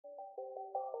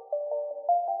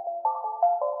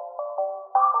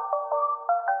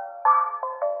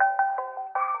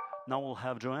now we'll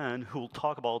have Joanne, who will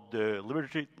talk about the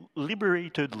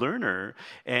Liberated Learner.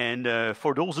 And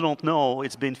for those who don't know,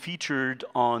 it's been featured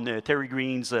on Terry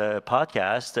Greene's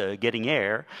podcast, Getting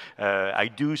Air. I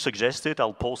do suggest it.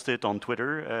 I'll post it on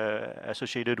Twitter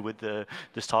associated with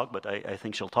this talk, but I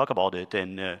think she'll talk about it,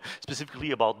 and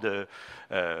specifically about the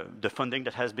funding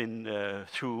that has been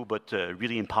through, but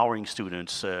really empowering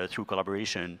students through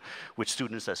collaboration with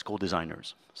students as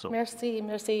co-designers. So. Merci,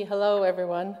 merci. Hello,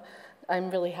 everyone. I'm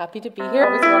really happy to be here. I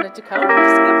always wanted to come. I'm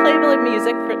just going to play a little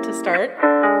music for it to start.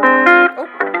 Oh,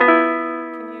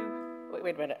 can you,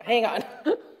 wait a minute, hang on.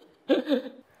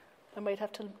 I might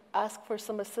have to ask for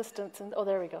some assistance. And oh,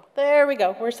 there we go. There we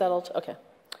go, we're settled. Okay,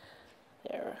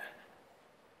 there.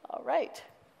 All right.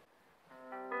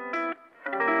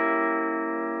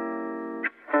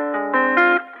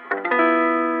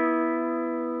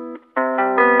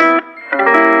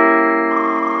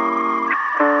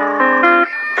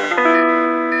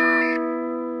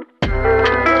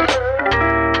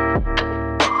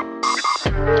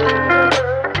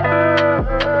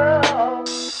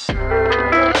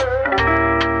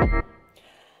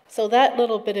 So that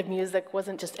little bit of music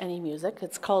wasn't just any music.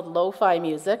 It's called lo-fi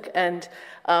music, and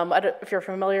I don't, if you're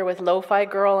familiar with Lo-Fi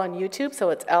Girl on YouTube,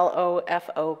 so it's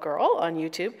L-O-F-O Girl on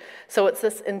YouTube. So it's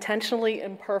this intentionally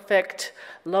imperfect,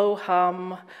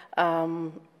 low-hum,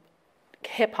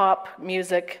 hip-hop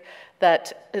music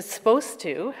that is supposed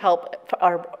to help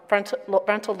our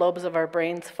frontal lobes of our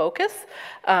brains focus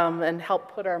and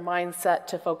help put our mindset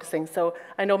to focusing. So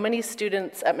I know many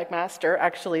students at McMaster,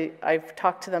 actually, I've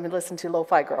talked to them and listened to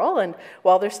Lo-Fi Girl and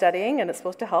while they're studying, and it's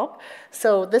supposed to help.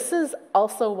 So this is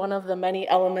also one of the many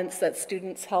elements that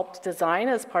students helped design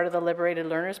as part of the Liberated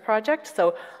Learners project.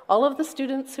 So all of the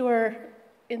students who are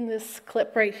in this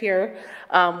clip right here,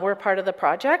 we're part of the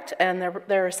project, and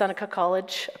they're Seneca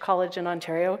College, a college in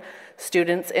Ontario,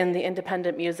 students in the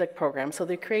independent music program. So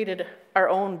they created our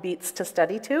own beats to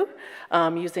study to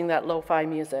using that lo-fi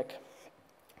music.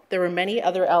 There were many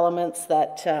other elements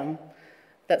that,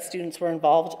 that students were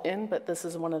involved in, but this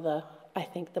is one of the, I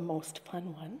think, the most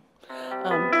fun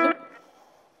one.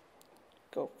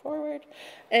 Go forward.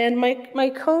 And my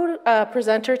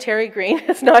co-presenter, Terry Greene,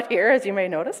 is not here, as you may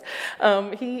notice.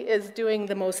 He is doing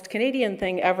the most Canadian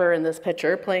thing ever in this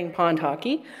picture, playing pond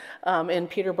hockey in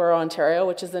Peterborough, Ontario,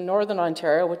 which is in Northern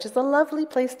Ontario, which is a lovely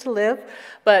place to live.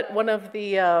 But one of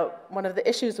the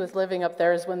issues with living up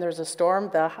there is when there's a storm,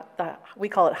 we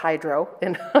call it hydro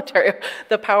in Ontario,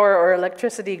 the power or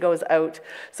electricity goes out.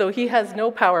 So he has no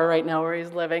power right now where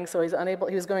he's living, so he's unable,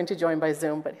 he was going to join by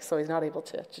Zoom, but so he's not able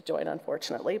to join,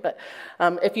 unfortunately. But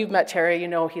if you've met Terry, you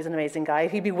know he's an amazing guy.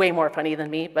 He'd be way more funny than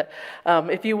me, but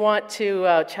if you want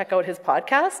to check out his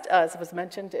podcast, as was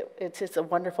mentioned, it's a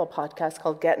wonderful podcast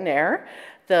called Getting Air.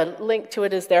 The link to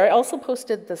it is there. I also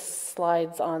posted the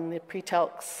slides on the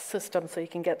pre-talk system so you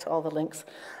can get to all the links.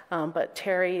 But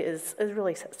Terry is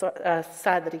really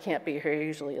sad that he can't be here. He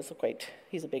usually is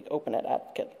he's a big OpenEd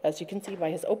advocate, as you can see by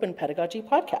his Open Pedagogy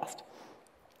podcast.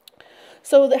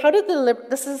 So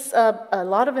this is a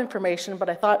lot of information, but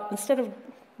I thought instead of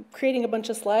creating a bunch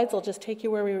of slides, I'll just take you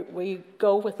where we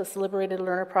go with this Liberated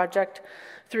Learner project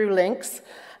through links.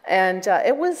 And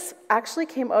it actually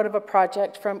came out of a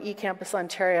project from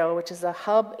eCampusOntario, which is a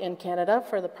hub in Canada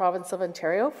for the province of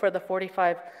Ontario for the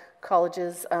 45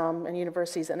 colleges and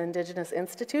universities and Indigenous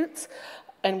institutes.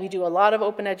 And we do a lot of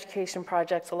open education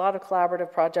projects, a lot of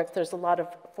collaborative projects. There's a lot of,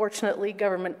 fortunately,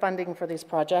 government funding for these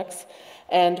projects.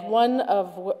 And one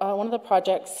of the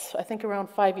projects, I think around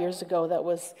 5 years ago, that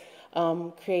was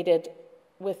created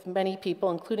with many people,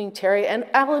 including Terry and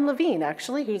Alan Levine,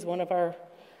 actually, who's one of our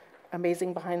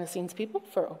amazing behind-the-scenes people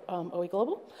for OE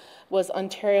Global, was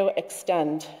Ontario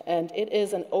Extend. And it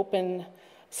is an open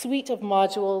suite of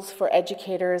modules for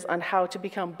educators on how to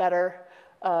become better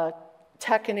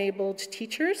tech-enabled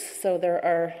teachers. So there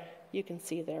are, you can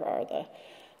see there are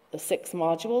the 6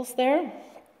 modules there.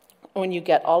 When you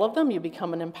get all of them, you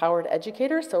become an empowered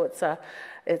educator. So it's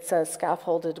a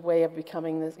scaffolded way of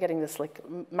getting this like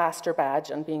master badge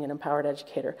and being an empowered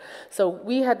educator. So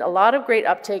we had a lot of great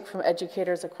uptake from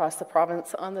educators across the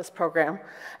province on this program.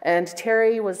 And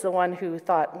Terry was the one who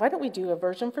thought, why don't we do a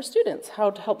version for students? How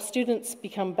to help students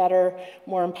become better,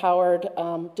 more empowered,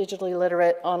 digitally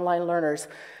literate online learners.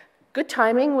 Good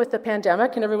timing with the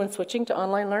pandemic and everyone switching to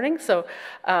online learning. So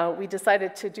we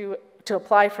decided to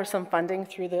apply for some funding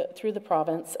through the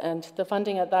province, and the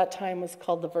funding at that time was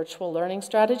called the Virtual Learning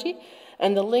Strategy.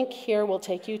 And the link here will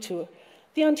take you to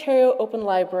the Ontario Open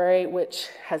Library, which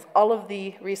has all of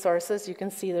the resources. You can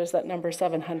see there's that number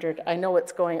 700. I know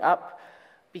it's going up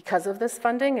because of this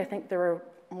funding. I think there were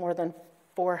more than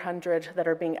 400 that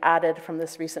are being added from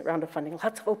this recent round of funding.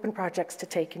 Lots of open projects to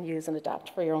take and use and adapt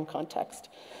for your own context.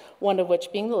 One of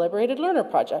which being the Liberated Learner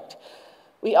project.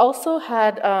 We also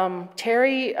had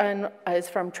Terry is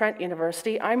from Trent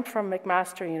University. I'm from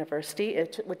McMaster University,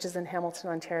 which is in Hamilton,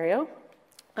 Ontario.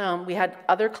 We had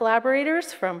other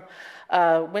collaborators from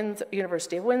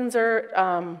University of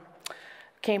Windsor,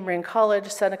 Cambrian College,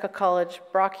 Seneca College,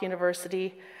 Brock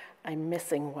University. I'm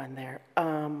missing one there.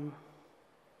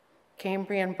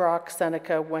 Cambrian, Brock,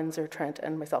 Seneca, Windsor, Trent,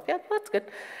 and myself. Yeah, that's good.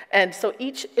 And so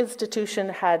each institution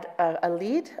had a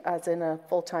lead, as in a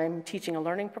full-time teaching and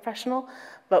learning professional,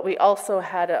 but we also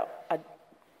had a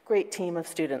great team of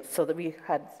students, so that we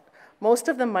had most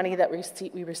of the money that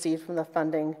we received from the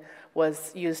funding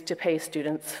was used to pay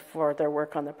students for their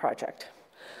work on the project.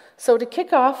 So to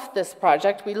kick off this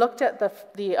project, we looked at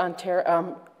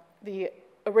the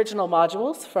original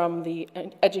modules from the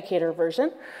educator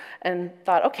version and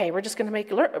thought, okay, we're going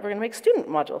to make student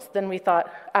modules. Then we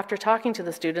thought, after talking to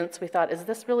the students, we thought, is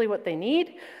this really what they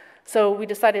need? So we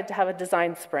decided to have a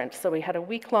design sprint. So we had a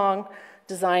week-long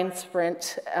design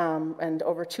sprint, and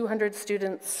over 200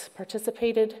 students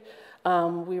participated.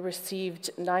 We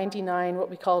received 99 what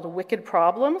we called wicked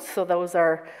problems. So those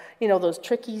are, those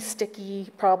tricky, sticky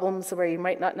problems where you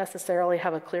might not necessarily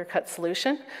have a clear-cut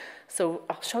solution. So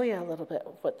I'll show you a little bit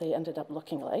of what they ended up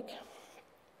looking like.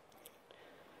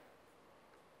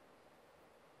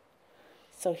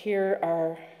 So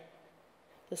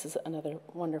this is another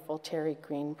wonderful Terry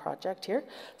Greene project here.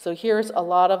 So here's a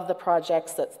lot of the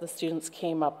projects that the students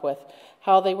came up with,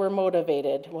 how they were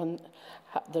motivated.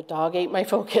 The dog ate my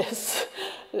focus.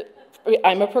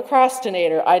 I'm a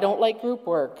procrastinator. I don't like group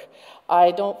work.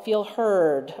 I don't feel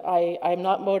heard. I'm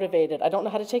not motivated. I don't know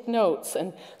how to take notes.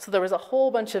 And so there was a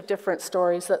whole bunch of different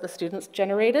stories that the students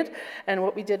generated. And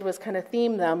what we did was kind of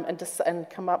theme them and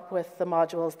come up with the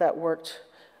modules that worked,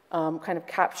 kind of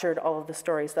captured all of the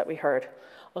stories that we heard.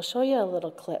 I'll show you a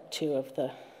little clip too of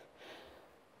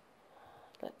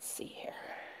let's see here.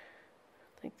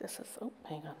 I think this is,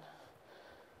 hang on.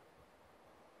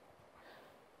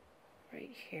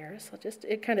 Right here, so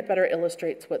it kind of better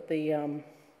illustrates what the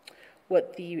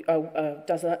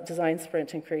design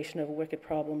sprint and creation of wicked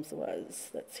problems was.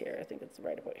 That's here, I think it's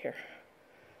right about here.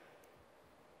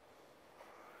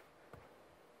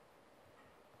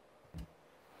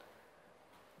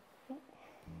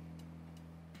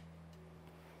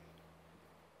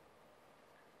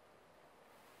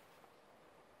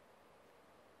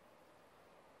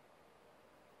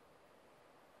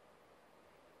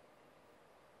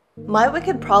 My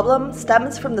wicked problem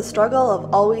stems from the struggle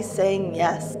of always saying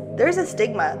yes. There's a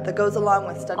stigma that goes along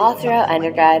with studying. All throughout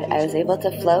undergrad, I was able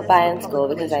to float by in school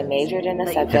because I majored in a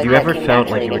subject. Have you ever felt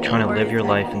like you were trying to live your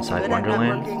life inside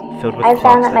Wonderland, filled with I've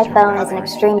found that my phone is an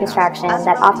extreme distraction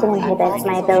that often inhibits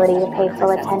my ability to pay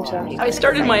full attention. I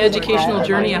started my educational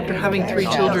journey after having 3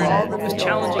 children. It was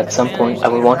challenging. At some point, I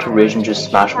would want to rage and just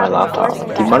smash my laptop.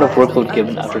 The amount of workload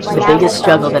given after school. The biggest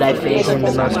struggle that I faced in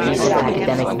the most recent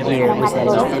academic year was that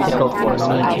it was difficult for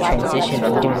me to transition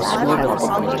from doing school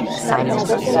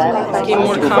assignments. It became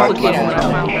more complicated than I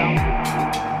found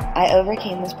out. I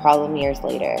overcame this problem years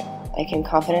later. I can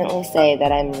confidently say that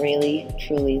I'm really,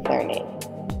 truly learning.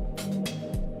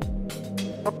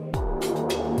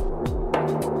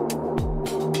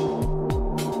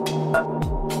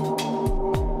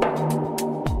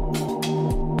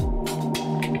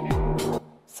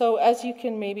 So as you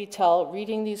can maybe tell,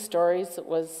 reading these stories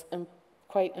was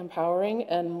quite empowering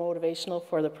and motivational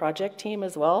for the project team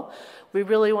as well. We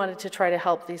really wanted to try to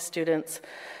help these students.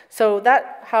 So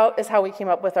that is how we came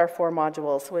up with our 4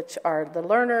 modules, which are the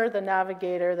Learner, the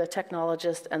Navigator, the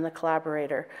Technologist, and the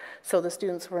Collaborator. So the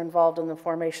students were involved in the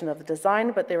formation of the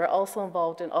design, but they were also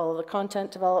involved in all of the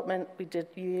content development.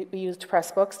 We used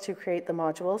Pressbooks to create the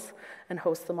modules and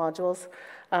host the modules.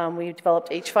 We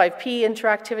developed H5P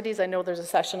interactivities. I know there's a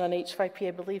session on H5P,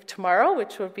 I believe, tomorrow,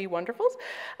 which would be wonderful.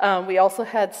 We also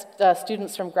had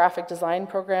students from graphic design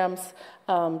programs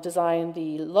design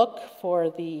the look for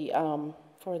the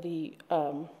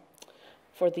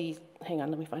hang on,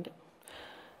 let me find it.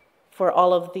 For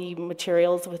all of the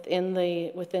materials within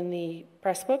the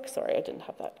Pressbook. Sorry, I didn't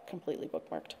have that completely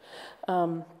bookmarked.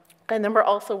 And then we're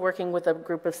also working with a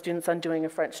group of students on doing a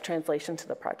French translation to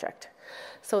the project.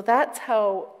 So that's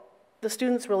how the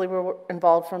students really were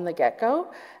involved from the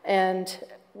get-go. And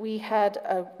we had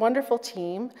a wonderful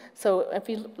team. So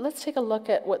let's take a look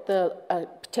at what the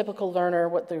typical learner,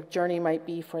 what their journey might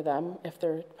be for them if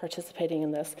they're participating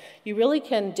in this. You really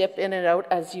can dip in and out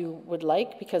as you would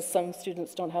like because some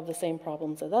students don't have the same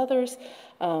problems as others.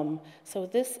 So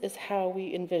this is how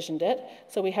we envisioned it.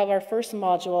 So we have our first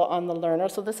module on the learner.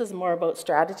 So this is more about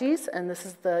strategies, and this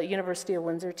is the University of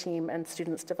Windsor team and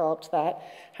students developed that,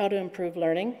 how to improve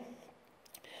learning.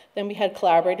 Then we had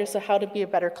collaborators, so how to be a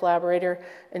better collaborator,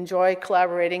 enjoy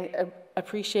collaborating,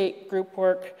 appreciate group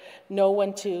work, know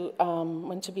when to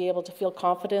be able to feel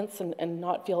confidence and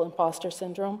not feel imposter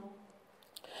syndrome.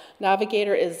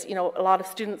 Navigator is, a lot of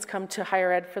students come to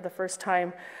higher ed for the first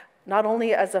time, not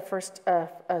only as a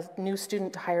new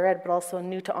student to higher ed, but also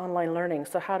new to online learning.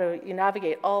 So how do you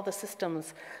navigate all the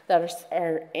systems that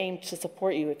are aimed to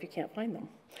support you if you can't find them?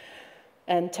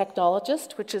 And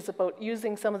Technologist, which is about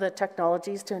using some of the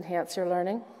technologies to enhance your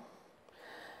learning.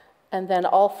 And then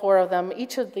all four of them,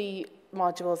 each of the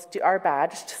modules are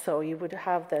badged, so you would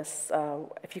have this,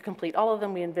 if you complete all of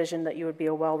them, we envision that you would be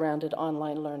a well-rounded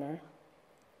online learner.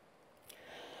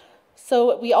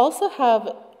 So we also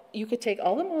have, you could take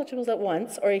all the modules at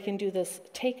once, or you can do this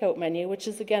takeout menu, which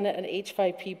is again an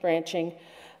H5P branching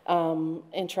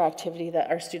interactivity that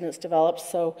our students developed.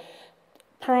 So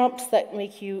prompts that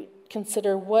make you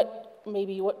consider what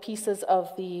pieces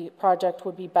of the project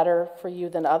would be better for you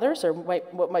than others, or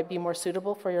what might be more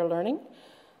suitable for your learning.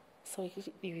 So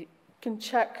you can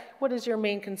check, what is your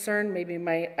main concern? Maybe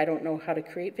I don't know how to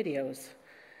create videos,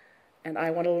 and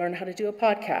I want to learn how to do a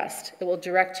podcast. It will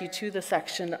direct you to the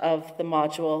section of the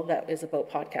module that is about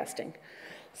podcasting.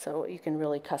 So you can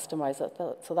really customize it.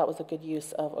 So that was a good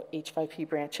use of H5P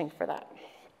branching for that.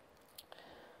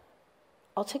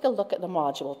 I'll take a look at the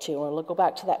module too, and we'll go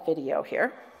back to that video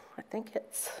here. I think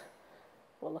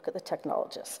we'll look at the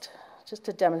Technologist, just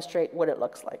to demonstrate what it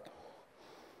looks like.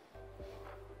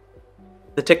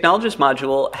 The Technologist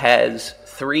module has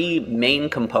 3 main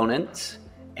components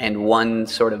and 1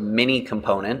 sort of mini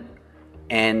component.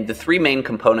 And the 3 main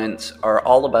components are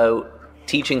all about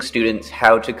teaching students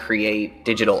how to create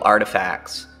digital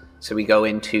artifacts. So we go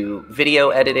into video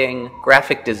editing,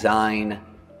 graphic design,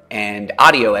 and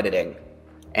audio editing.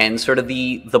 And sort of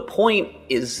the point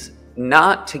is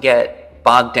not to get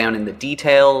bogged down in the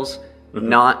details,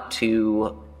 not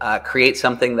to create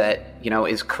something that,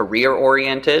 is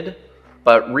career-oriented,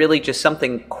 but really just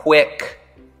something quick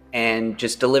and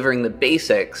just delivering the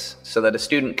basics so that a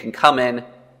student can come in,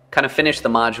 kind of finish the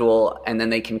module, and then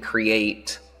they can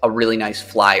create a really nice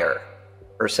flyer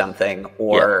or something,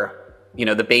 or,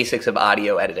 the basics of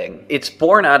audio editing. It's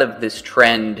born out of this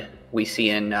trend we see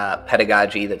in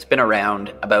pedagogy that's been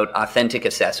around about authentic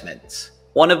assessments.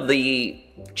 One of the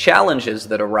challenges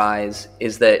that arise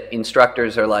is that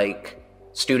instructors are like,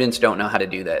 students don't know how to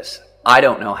do this. I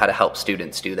don't know how to help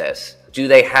students do this. Do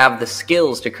they have the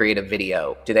skills to create a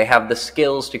video? Do they have the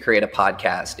skills to create a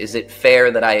podcast? Is it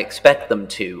fair that I expect them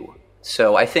to?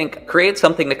 So I think create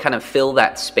something to kind of fill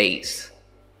that space.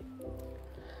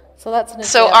 So that's an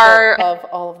example of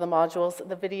all of the modules.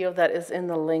 The video that is in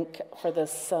the link for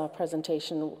this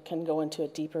presentation can go into a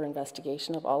deeper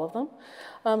investigation of all of them.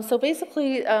 So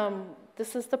basically,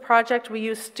 this is the project.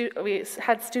 We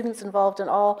had students involved in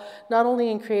all, not only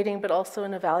in creating, but also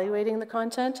in evaluating the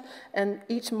content. And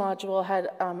each module had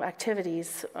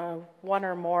activities, 1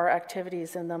 or more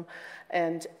activities in them.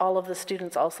 And all of the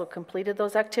students also completed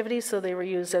those activities, so they were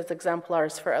used as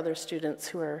exemplars for other students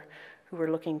who were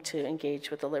looking to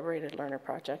engage with the Liberated Learner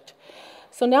project.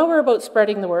 So now we're about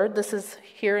spreading the word. This is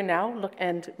here and now,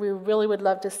 and we really would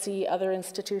love to see other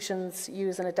institutions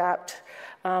use and adapt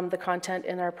the content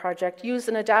in our project, use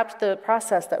and adapt the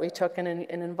process that we took in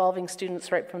involving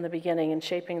students right from the beginning and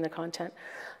shaping the content.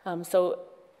 So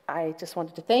I just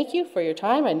wanted to thank you for your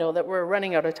time. I know that we're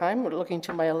running out of time. We're looking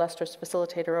to my illustrious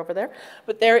facilitator over there.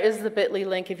 But there is the bit.ly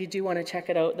link if you do want to check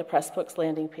it out. The Pressbooks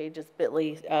landing page is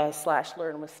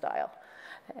bit.ly/learnwithstyle.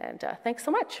 And thanks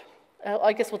so much.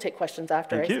 I guess we'll take questions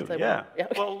after. Thank you, yeah.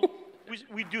 Well,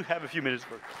 we do have a few minutes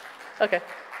for. Okay.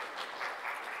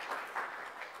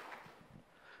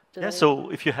 So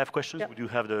if you have questions, we do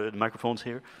have the microphones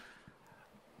here.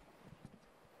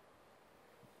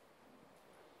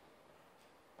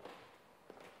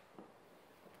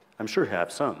 I'm sure you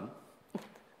have some.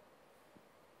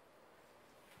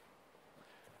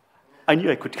 I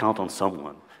knew I could count on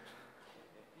someone.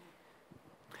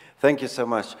 Thank you so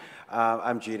much.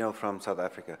 I'm Gino from South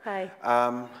Africa. Hi.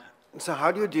 So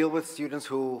how do you deal with students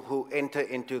who enter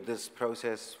into this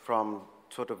process from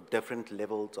sort of different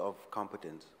levels of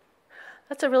competence?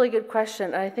 That's a really good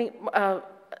question. I think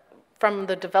from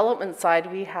the development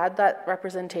side, we had that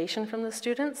representation from the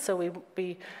students. So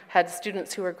we had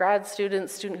students who were grad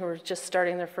students, students who were just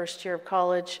starting their first year of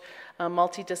college,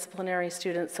 multidisciplinary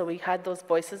students. So we had those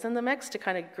voices in the mix to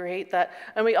kind of create that.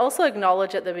 And we also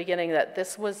acknowledge at the beginning that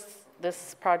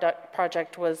this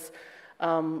project was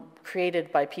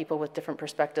created by people with different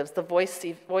perspectives. The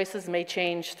voices may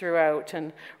change throughout,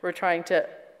 and we're trying to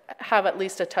have at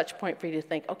least a touch point for you to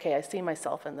think, okay, I see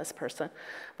myself in this person.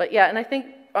 But yeah, and I think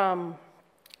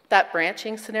that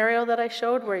branching scenario that I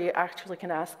showed, where you actually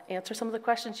can answer some of the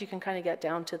questions, you can kind of get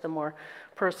down to the more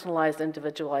personalized,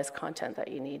 individualized content that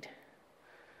you need.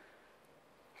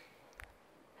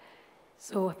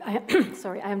 So,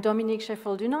 I'm Dominique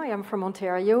Sheffield-Duna. I am from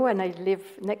Ontario, and I live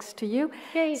next to you.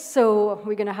 Yay. So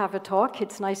we're going to have a talk.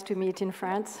 It's nice to meet in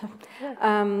France.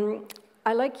 Yeah.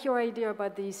 I like your idea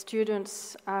about the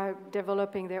students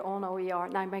developing their own OER.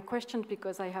 Now, my question,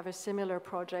 because I have a similar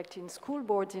project in school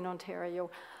boards in Ontario,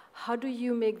 how do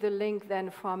you make the link then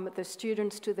from the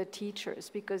students to the teachers?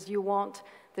 Because you want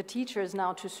the teachers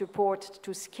now to support,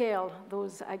 to scale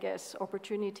those, I guess,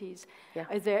 opportunities. Yeah.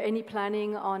 Is there any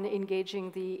planning on engaging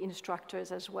the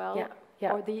instructors as well? Yeah.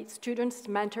 Yeah. Or the students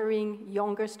mentoring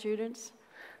younger students?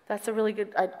 That's a really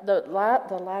good, the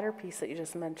latter piece that you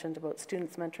just mentioned about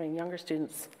students mentoring younger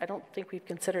students, I don't think we've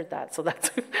considered that, so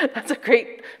that's a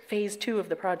great phase 2 of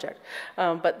the project.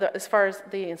 But as far as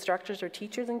the instructors or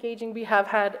teachers engaging, we have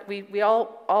had, we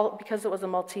all, because it was a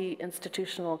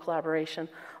multi-institutional collaboration,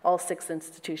 all 6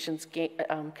 institutions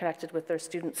connected with their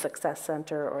student success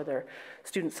center or their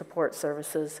student support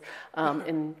services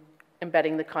in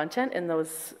embedding the content in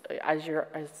those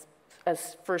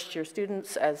as first-year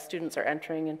students, as students are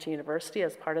entering into university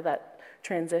as part of that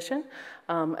transition.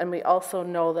 And we also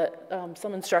know that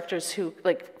some instructors who,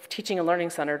 like teaching and learning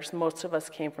centers, most of us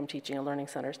came from teaching and learning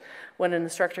centers. When an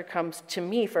instructor comes to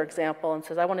me, for example, and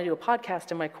says, I want to do a podcast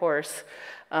in my course,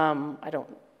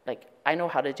 I know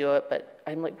how to do it, but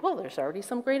I'm like, well, there's already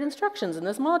some great instructions in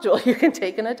this module. You can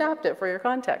take and adapt it for your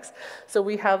context. So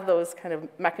we have those kind of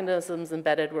mechanisms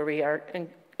embedded where we are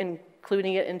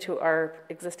including it into our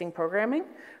existing programming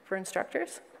for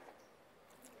instructors.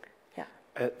 Yeah.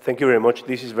 Thank you very much.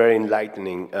 This is very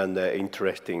enlightening and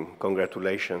interesting.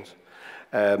 Congratulations.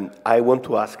 I want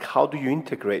to ask, how do you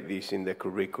integrate this in the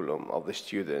curriculum of the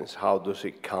students? How does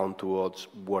it count towards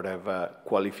whatever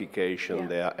qualification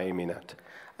they are aiming at?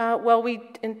 Well, we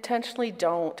intentionally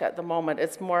don't at the moment.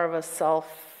 It's more of a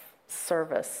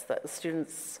self-service that the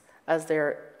students, as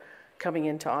they're coming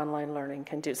into online learning,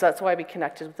 can do. So that's why we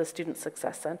connected with the student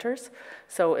success centers.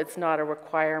 So it's not a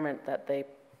requirement that they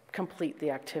complete the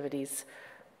activities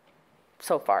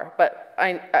so far. But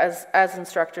as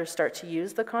instructors start to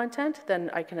use the content, then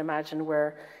I can imagine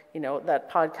where,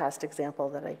 that podcast example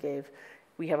that I gave,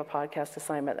 we have a podcast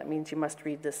assignment that means you must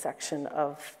read this section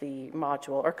of the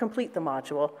module or complete the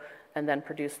module and then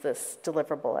produce this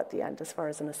deliverable at the end as far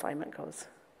as an assignment goes.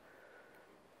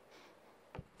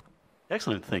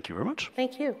 Excellent. Thank you very much.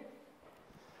 Thank you.